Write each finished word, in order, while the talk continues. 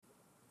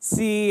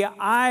See,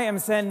 I am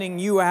sending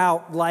you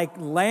out like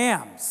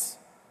lambs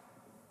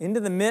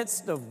into the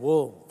midst of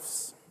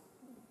wolves.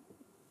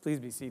 Please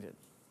be seated.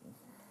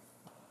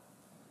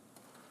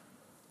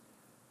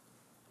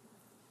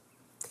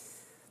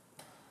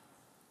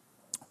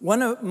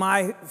 One of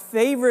my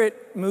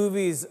favorite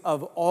movies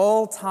of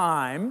all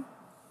time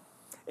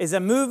is a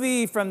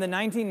movie from the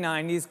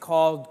 1990s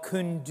called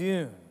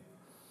Kundun.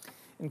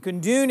 And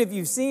Kundun, if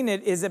you've seen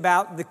it, is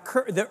about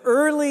the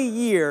early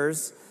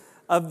years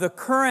of the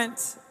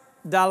current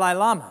Dalai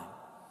Lama.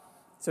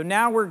 So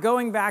now we're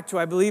going back to,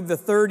 I believe, the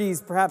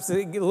 30s, perhaps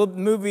the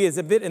movie is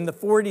a bit in the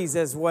 40s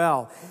as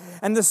well.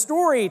 And the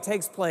story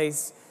takes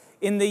place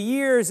in the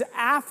years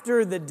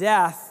after the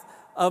death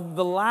of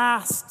the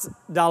last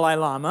Dalai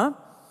Lama.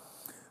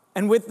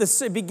 And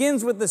it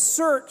begins with the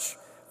search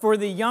for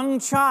the young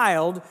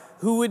child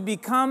who would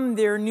become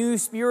their new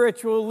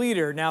spiritual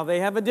leader. Now, they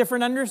have a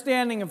different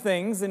understanding of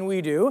things than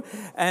we do.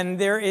 And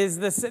there is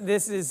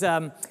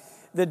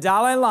the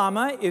Dalai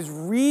Lama is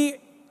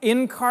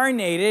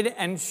reincarnated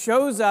and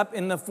shows up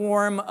in the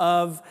form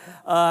of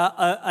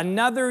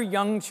another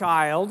young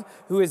child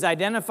who is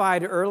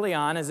identified early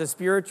on as a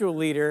spiritual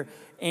leader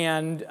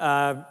and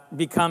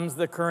becomes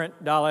the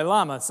current Dalai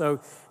Lama.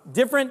 So,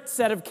 different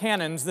set of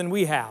canons than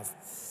we have.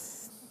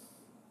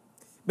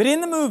 But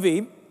in the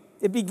movie,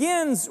 it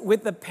begins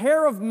with a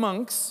pair of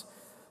monks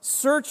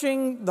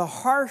searching the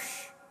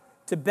harsh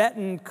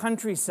Tibetan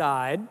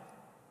countryside,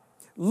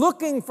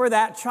 looking for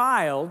that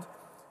child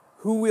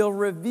who will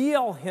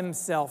reveal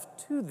himself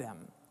to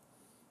them.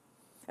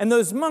 And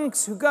those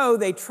monks who go,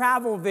 they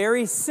travel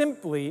very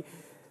simply,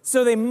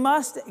 so they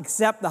must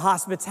accept the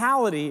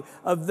hospitality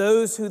of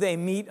those who they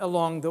meet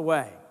along the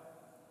way.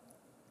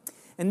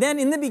 And then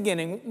in the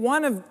beginning,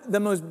 one of the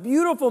most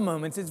beautiful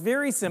moments, it's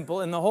very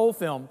simple in the whole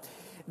film,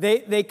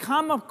 They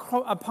come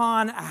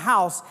upon a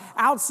house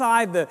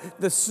outside,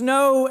 the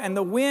snow and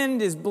the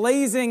wind is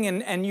blazing,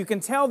 and you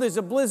can tell there's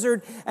a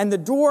blizzard, and the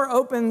door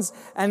opens,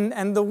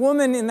 and the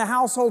woman in the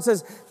household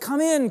says, come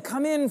in,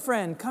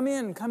 friend, come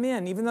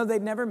in, even though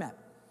they'd never met.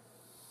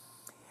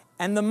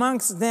 And the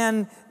monks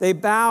then, they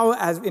bow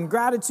as in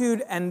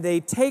gratitude, and they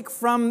take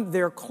from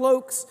their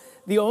cloaks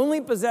the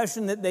only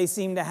possession that they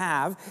seem to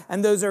have,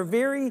 and those are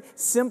very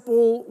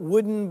simple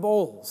wooden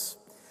bowls,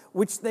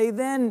 which they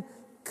then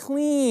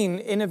clean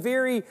in a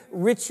very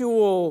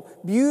ritual,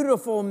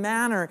 beautiful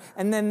manner,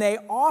 and then they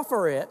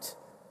offer it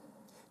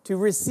to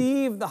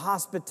receive the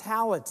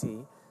hospitality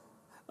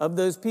of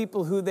those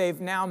people who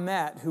they've now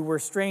met, who were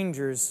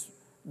strangers,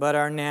 but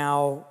are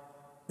now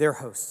their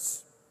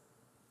hosts.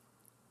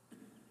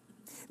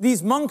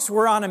 These monks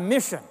were on a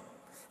mission,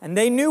 and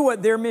they knew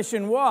what their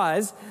mission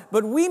was,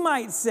 but we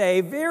might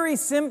say very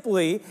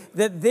simply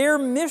that their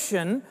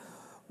mission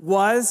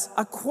was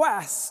a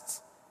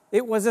quest.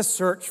 It was a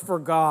search for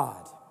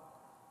God.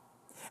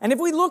 And if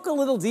we look a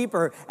little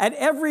deeper at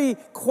every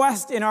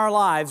quest in our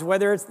lives,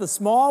 whether it's the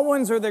small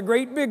ones or the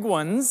great big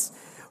ones,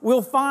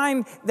 we'll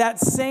find that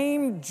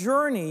same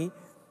journey,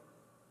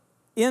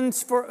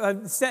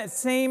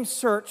 same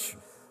search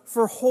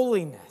for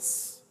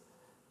holiness,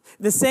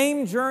 the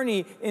same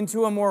journey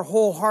into a more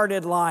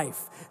wholehearted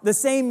life, the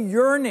same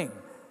yearning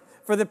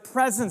for the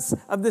presence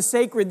of the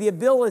sacred, the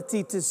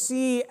ability to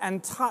see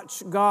and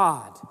touch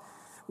God.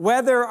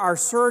 Whether our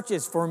search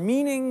is for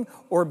meaning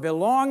or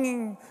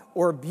belonging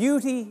or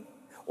beauty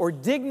or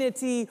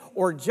dignity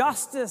or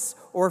justice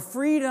or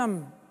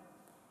freedom.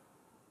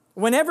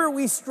 Whenever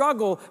we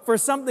struggle for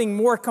something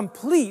more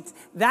complete,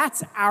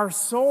 that's our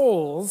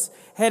souls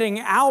heading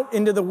out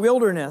into the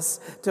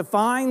wilderness to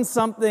find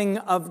something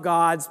of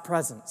God's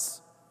presence.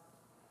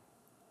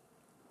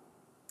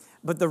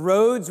 But the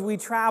roads we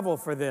travel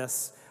for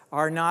this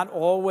are not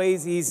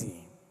always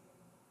easy.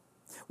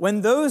 When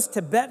those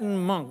Tibetan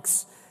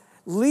monks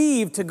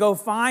leave to go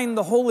find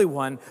the Holy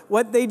One,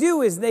 what they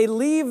do is they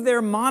leave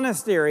their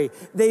monastery.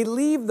 They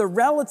leave the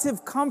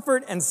relative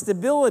comfort and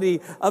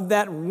stability of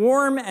that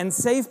warm and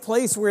safe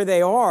place where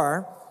they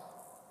are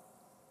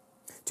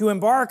to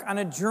embark on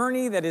a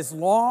journey that is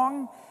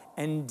long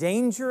and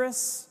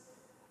dangerous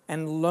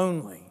and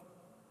lonely.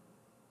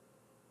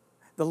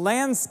 The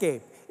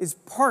landscape is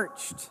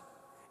parched.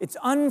 It's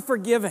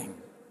unforgiving.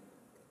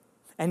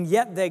 And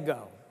yet they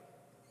go,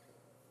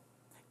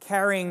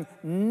 carrying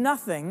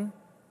nothing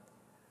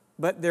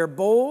but their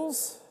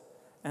bowls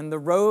and the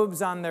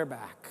robes on their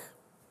back.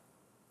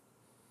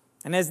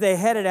 And as they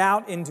headed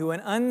out into an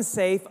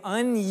unsafe,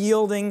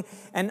 unyielding,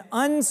 and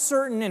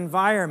uncertain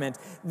environment,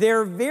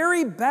 their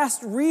very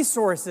best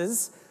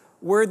resources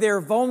were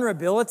their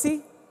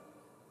vulnerability,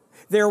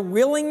 their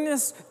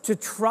willingness to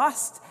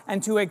trust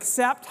and to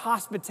accept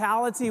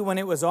hospitality when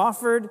it was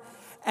offered,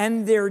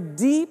 and their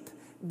deep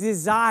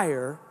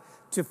desire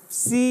to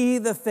see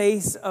the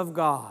face of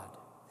God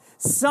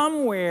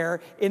somewhere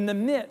in the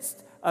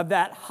midst of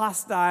that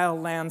hostile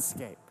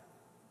landscape.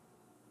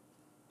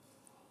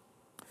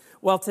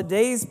 Well,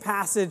 today's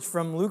passage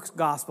from Luke's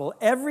gospel,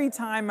 every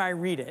time I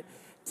read it,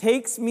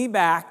 takes me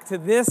back to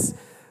this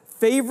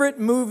favorite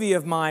movie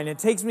of mine. It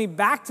takes me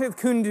back to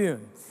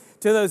Kundun,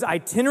 to those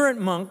itinerant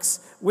monks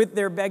with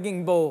their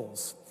begging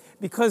bowls.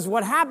 Because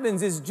what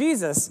happens is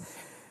Jesus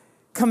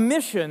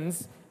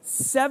commissions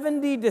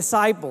 70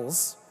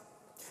 disciples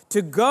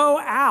to go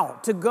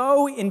out, to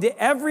go into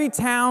every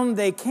town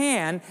they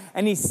can,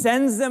 and he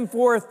sends them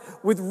forth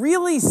with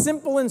really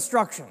simple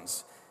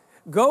instructions.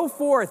 Go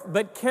forth,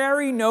 but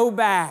carry no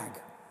bag,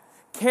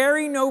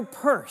 carry no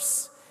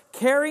purse,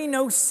 carry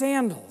no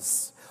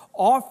sandals.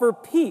 Offer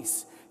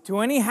peace to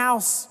any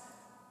house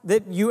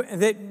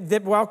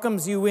that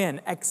welcomes you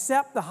in.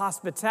 Accept the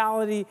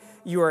hospitality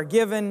you are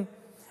given.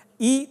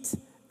 Eat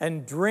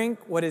and drink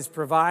what is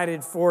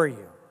provided for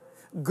you.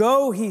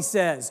 Go, he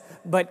says,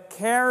 but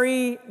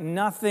carry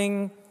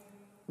nothing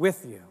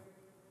with you.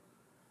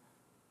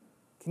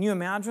 Can you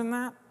imagine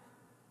that?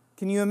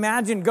 Can you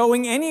imagine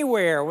going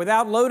anywhere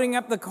without loading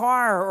up the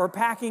car or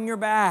packing your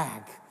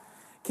bag?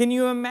 Can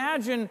you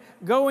imagine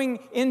going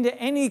into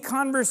any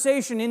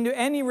conversation, into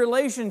any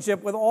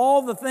relationship with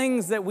all the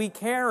things that we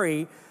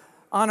carry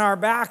on our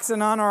backs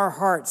and on our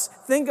hearts?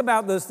 Think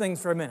about those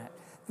things for a minute.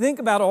 Think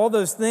about all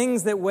those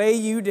things that weigh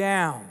you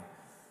down.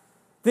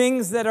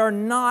 Things that are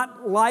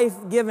not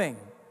life-giving,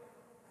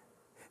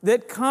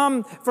 that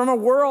come from a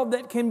world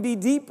that can be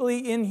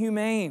deeply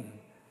inhumane,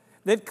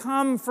 that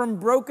come from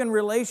broken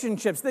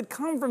relationships, that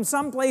come from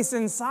someplace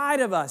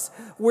inside of us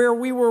where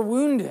we were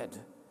wounded.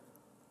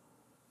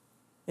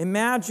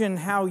 Imagine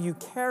how you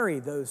carry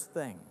those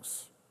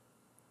things.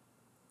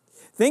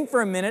 Think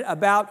for a minute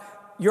about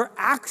your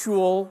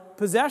actual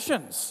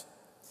possessions.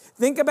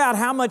 Think about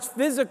how much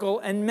physical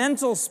and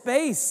mental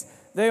space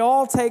they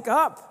all take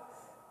up.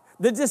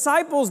 The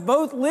disciples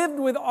both lived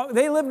with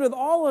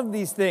all of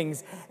these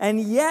things,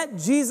 and yet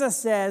Jesus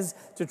says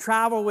to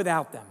travel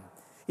without them.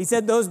 He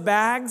said those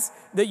bags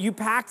that you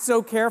packed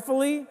so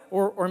carefully,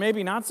 or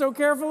maybe not so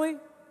carefully,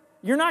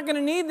 you're not going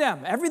to need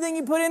them. Everything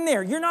you put in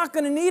there, you're not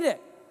going to need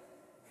it.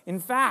 In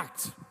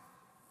fact,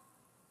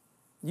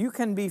 you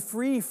can be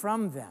free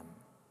from them.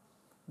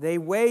 They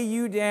weigh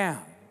you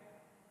down,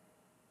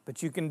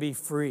 but you can be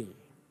free.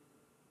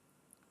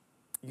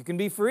 You can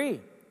be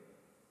free.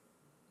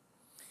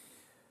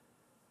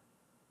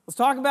 Let's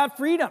talk about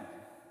freedom.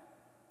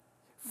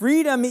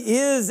 Freedom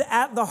is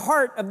at the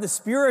heart of the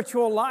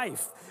spiritual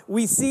life.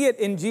 We see it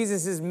in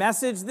Jesus'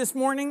 message this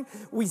morning.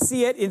 We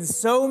see it in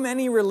so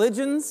many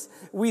religions.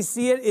 We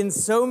see it in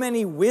so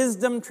many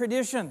wisdom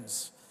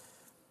traditions.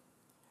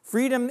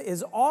 Freedom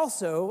is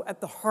also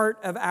at the heart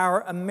of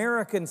our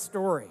American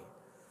story,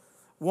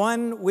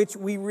 one which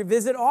we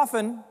revisit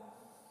often,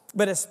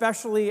 but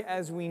especially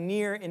as we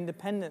near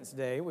Independence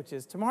Day, which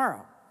is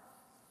tomorrow.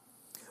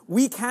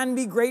 We can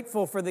be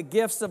grateful for the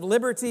gifts of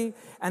liberty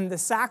and the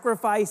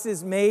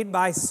sacrifices made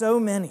by so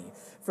many,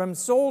 from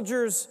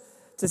soldiers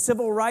to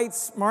civil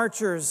rights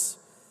marchers,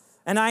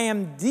 and I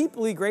am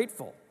deeply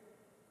grateful.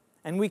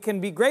 And we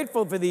can be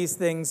grateful for these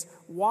things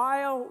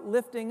while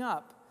lifting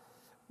up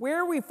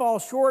where we fall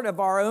short of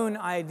our own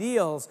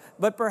ideals,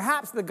 but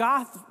perhaps the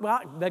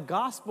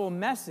gospel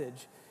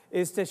message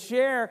is to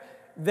share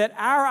that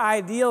our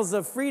ideals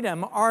of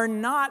freedom are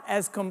not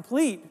as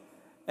complete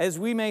as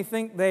we may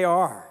think they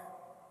are.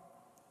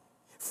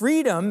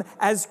 Freedom,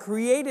 as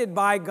created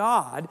by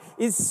God,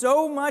 is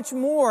so much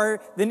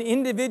more than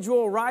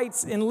individual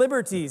rights and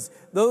liberties,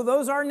 though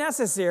those are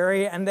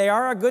necessary and they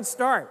are a good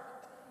start.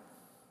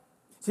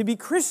 To be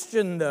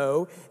Christian,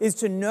 though, is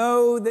to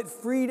know that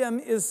freedom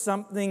is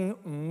something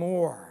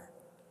more.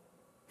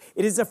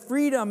 It is a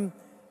freedom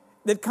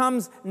that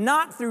comes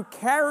not through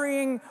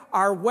carrying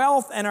our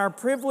wealth and our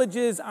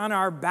privileges on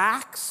our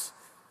backs,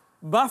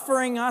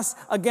 buffering us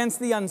against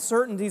the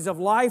uncertainties of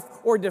life,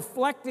 or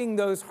deflecting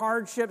those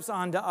hardships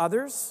onto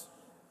others.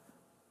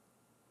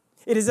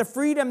 It is a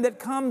freedom that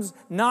comes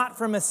not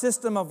from a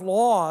system of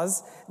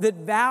laws that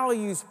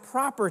values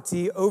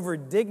property over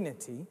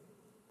dignity.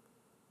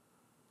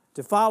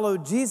 To follow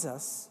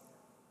Jesus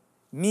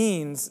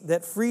means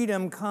that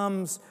freedom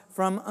comes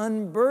from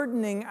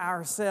unburdening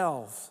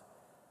ourselves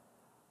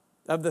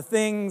of the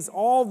things,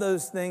 all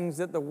those things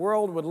that the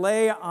world would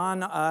lay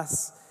on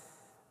us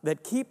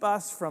that keep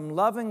us from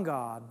loving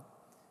God,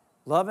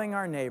 loving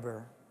our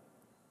neighbor,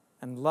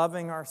 and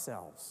loving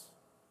ourselves.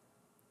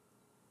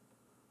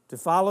 To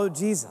follow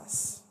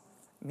Jesus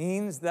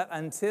means that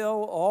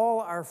until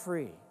all are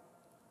free,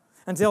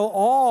 until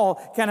all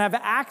can have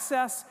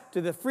access to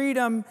the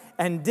freedom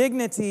and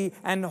dignity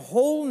and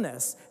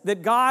wholeness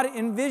that God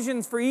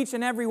envisions for each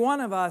and every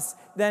one of us,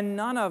 then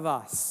none of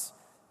us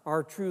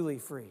are truly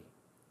free.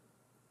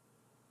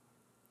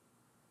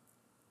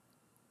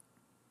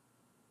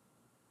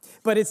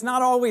 But it's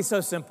not always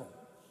so simple.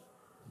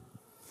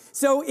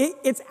 So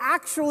it's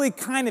actually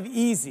kind of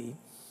easy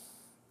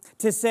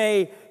to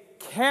say,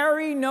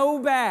 carry no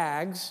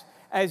bags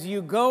as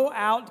you go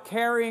out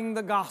carrying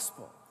the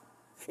gospel.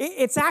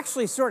 It's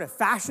actually sort of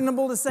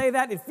fashionable to say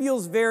that. It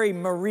feels very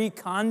Marie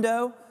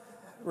Kondo,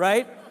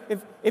 right?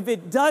 If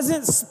it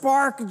doesn't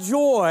spark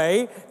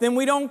joy, then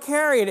we don't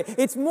carry it.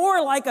 It's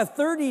more like a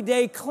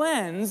 30-day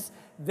cleanse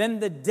than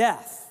the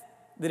death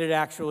that it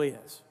actually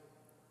is,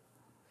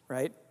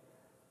 right?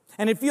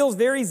 And it feels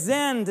very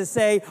zen to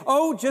say,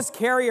 oh, just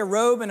carry a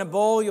robe and a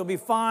bowl, you'll be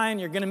fine,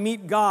 you're going to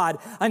meet God,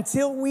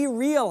 until we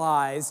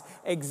realize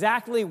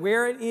exactly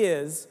where it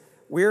is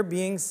we're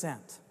being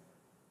sent.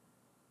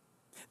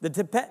 The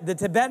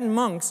Tibetan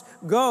monks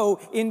go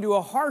into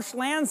a harsh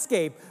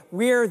landscape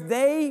where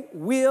they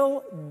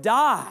will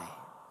die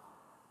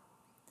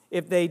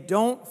if they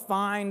don't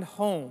find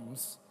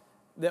homes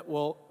that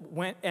will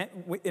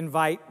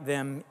invite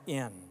them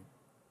in.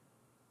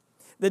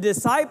 The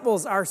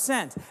disciples are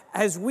sent,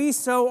 as we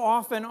so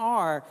often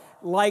are,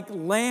 like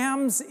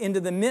lambs into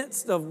the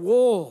midst of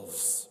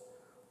wolves,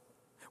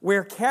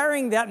 where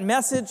carrying that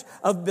message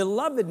of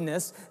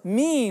belovedness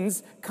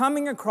means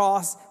coming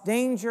across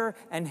danger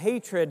and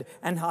hatred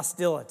and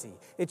hostility.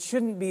 It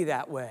shouldn't be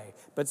that way,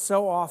 but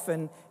so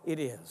often it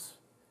is.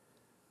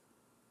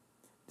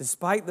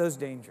 Despite those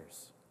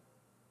dangers,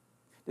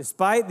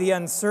 despite the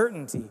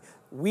uncertainty,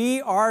 we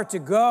are to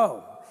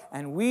go.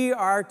 And we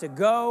are to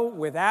go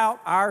without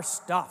our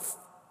stuff.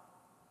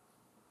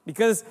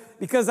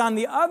 Because on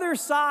the other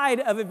side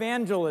of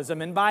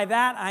evangelism, and by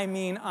that I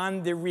mean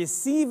on the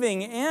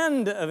receiving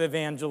end of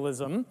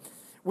evangelism,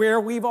 where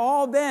we've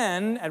all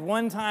been at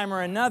one time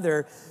or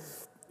another,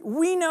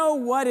 we know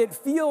what it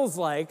feels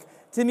like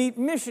to meet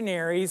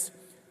missionaries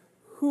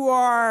who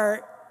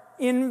are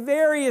in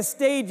various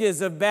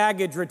stages of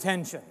baggage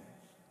retention,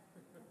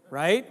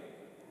 right?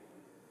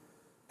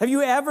 Have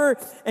you ever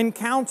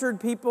encountered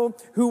people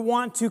who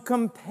want to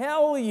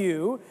compel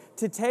you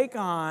to take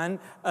on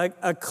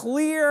a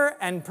clear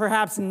and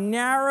perhaps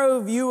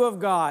narrow view of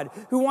God,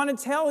 who want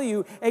to tell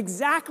you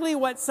exactly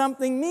what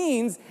something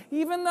means,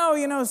 even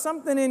though,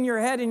 something in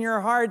your head, in your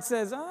heart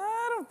says,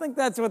 I don't think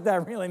that's what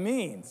that really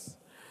means.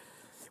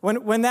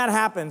 When that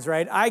happens,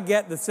 right, I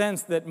get the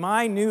sense that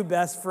my new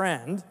best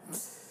friend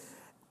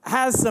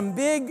has some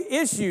big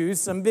issues,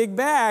 some big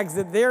bags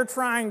that they're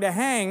trying to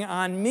hang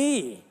on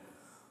me.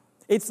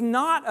 It's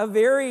not a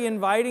very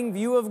inviting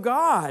view of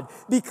God,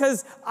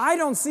 because I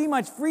don't see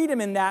much freedom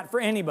in that for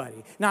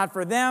anybody. Not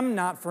for them,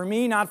 not for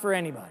me, not for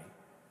anybody.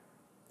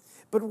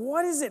 But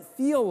what does it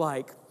feel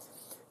like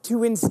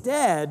to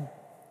instead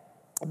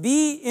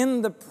be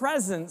in the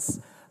presence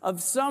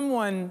of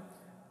someone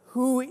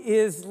who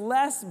is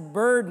less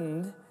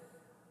burdened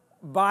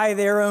by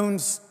their own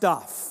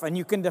stuff? And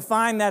you can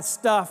define that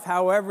stuff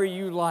however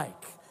you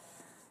like.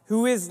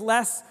 Who is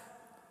less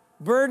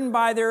burdened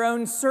by their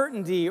own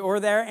certainty or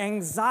their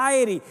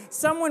anxiety,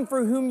 someone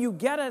for whom you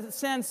get a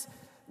sense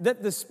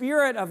that the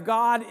Spirit of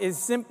God is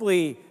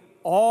simply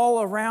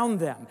all around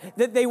them,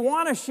 that they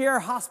want to share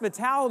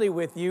hospitality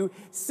with you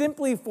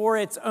simply for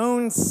its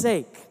own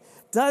sake.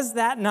 Does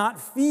that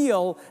not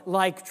feel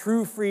like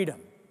true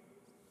freedom?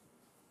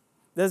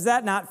 Does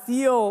that not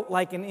feel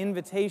like an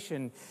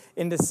invitation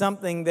into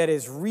something that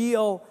is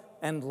real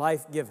and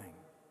life-giving?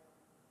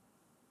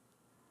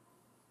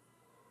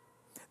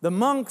 The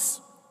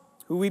monks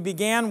who we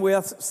began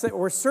with,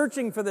 were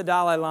searching for the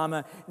Dalai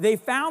Lama. They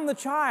found the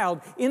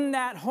child in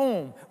that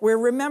home where,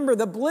 remember,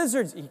 the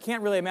blizzards, you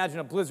can't really imagine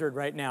a blizzard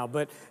right now,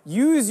 but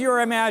use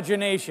your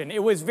imagination.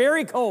 It was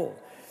very cold.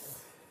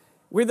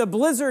 Where the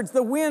blizzards,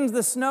 the winds,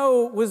 the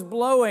snow was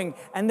blowing,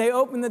 and they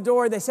opened the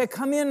door. They said,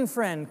 come in,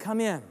 friend,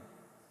 come in.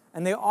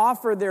 And they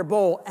offered their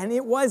bowl, and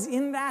it was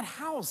in that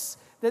house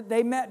that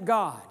they met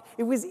God.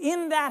 It was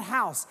in that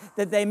house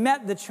that they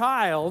met the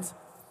child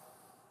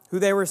who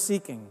they were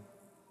seeking.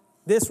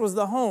 This was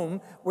the home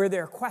where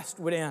their quest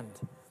would end.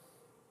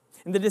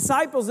 And the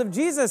disciples of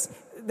Jesus,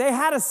 they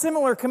had a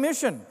similar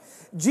commission.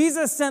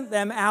 Jesus sent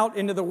them out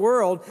into the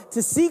world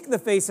to seek the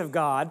face of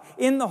God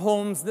in the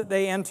homes that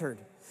they entered.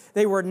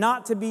 They were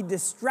not to be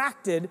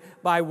distracted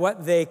by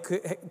what they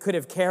could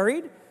have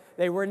carried.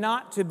 They were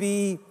not to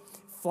be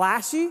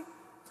flashy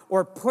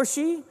or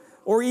pushy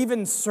or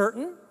even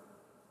certain.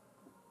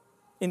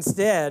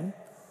 Instead,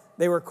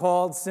 they were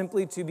called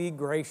simply to be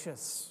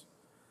gracious,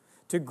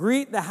 to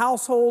greet the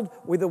household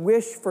with a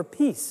wish for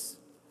peace,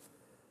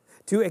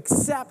 to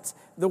accept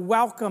the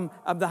welcome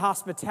of the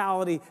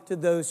hospitality to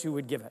those who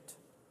would give it.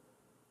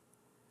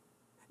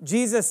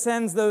 Jesus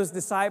sends those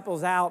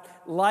disciples out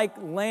like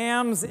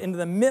lambs into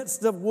the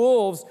midst of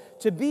wolves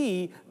to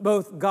be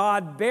both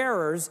God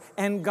bearers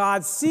and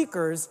God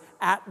seekers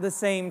at the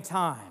same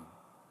time.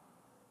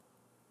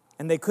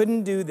 And they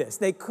couldn't do this.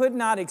 They could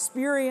not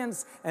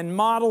experience and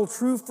model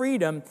true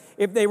freedom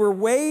if they were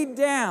weighed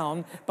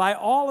down by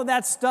all of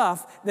that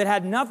stuff that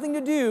had nothing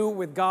to do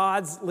with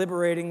God's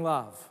liberating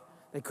love.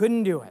 They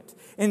couldn't do it.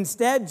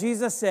 Instead,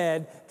 Jesus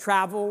said,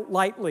 travel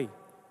lightly.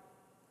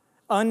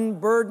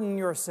 Unburden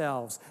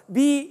yourselves.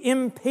 Be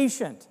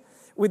impatient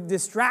with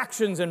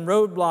distractions and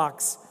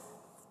roadblocks,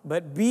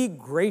 but be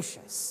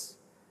gracious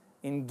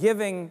in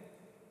giving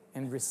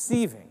and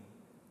receiving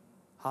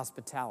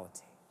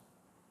hospitality.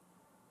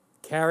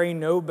 Carry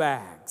no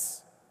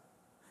bags,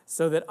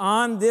 so that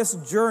on this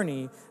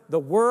journey, the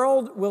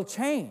world will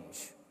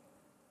change,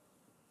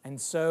 and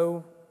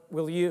so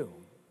will you.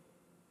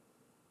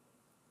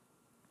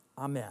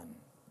 Amen.